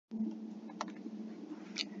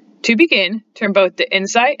To begin, turn both the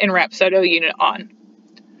INSIGHT and Rapsodo unit on.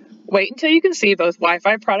 Wait until you can see both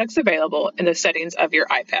Wi-Fi products available in the settings of your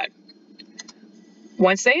iPad.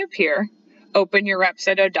 Once they appear, open your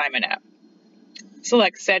Rapsodo Diamond app.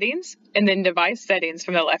 Select Settings and then Device Settings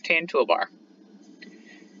from the left-hand toolbar.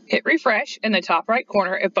 Hit refresh in the top right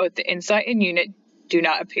corner if both the INSIGHT and unit do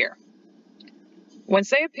not appear. Once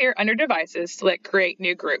they appear under Devices, select Create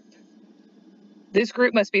New Group. This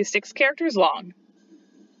group must be 6 characters long.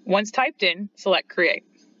 Once typed in, select Create.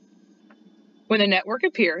 When the network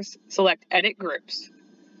appears, select Edit Groups.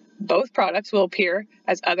 Both products will appear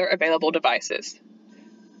as other available devices.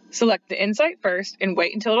 Select the INSIGHT first and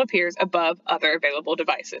wait until it appears above other available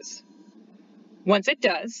devices. Once it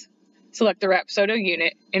does, select the Rapsodo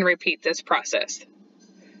unit and repeat this process.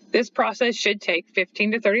 This process should take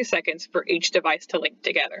 15 to 30 seconds for each device to link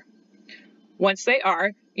together. Once they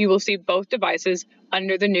are, you will see both devices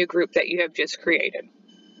under the new group that you have just created.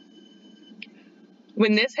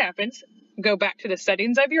 When this happens, go back to the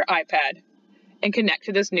settings of your iPad and connect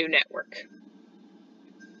to this new network.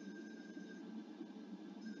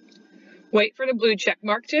 Wait for the blue check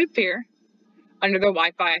mark to appear under the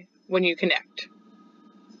Wi-Fi when you connect.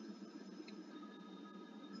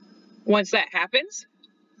 Once that happens,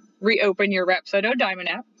 reopen your Rapsodo Diamond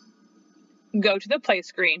app, go to the play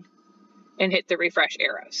screen, and hit the refresh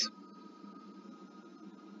arrows.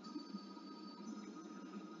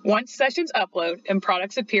 Once sessions upload and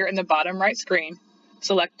products appear in the bottom right screen,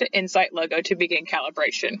 select the INSIGHT logo to begin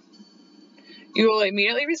calibration. You will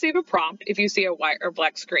immediately receive a prompt if you see a white or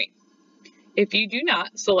black screen. If you do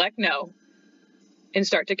not, select No and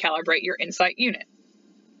start to calibrate your INSIGHT unit.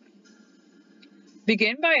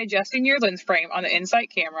 Begin by adjusting your lens frame on the INSIGHT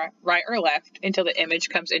camera right or left until the image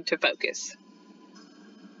comes into focus.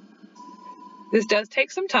 This does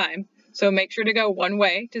take some time, so make sure to go one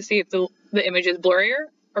way to see if the image is blurrier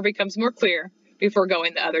or becomes more clear before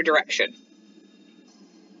going the other direction.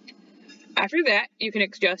 After that, you can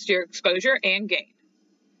adjust your exposure and gain.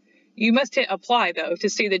 You must hit Apply, though, to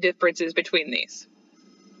see the differences between these.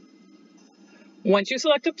 Once you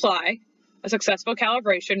select Apply, a successful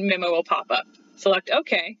calibration memo will pop up. Select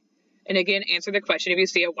OK, and again answer the question if you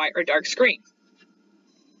see a white or dark screen.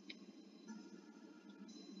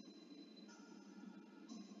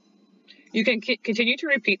 You can continue to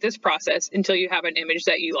repeat this process until you have an image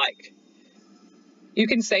that you like. You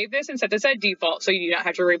can save this and set this at default so you do not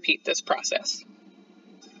have to repeat this process.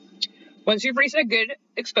 Once you've reached a good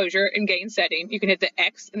exposure and gain setting, you can hit the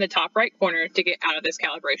X in the top right corner to get out of this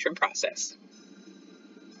calibration process.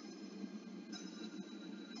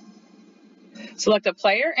 Select a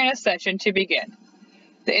player and a session to begin.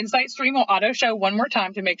 The INSIGHT stream will auto show one more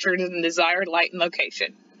time to make sure it is in the desired light and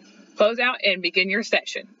location. Close out and begin your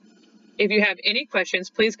session. If you have any questions,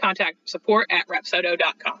 please contact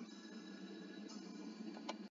support@rapsodo.com.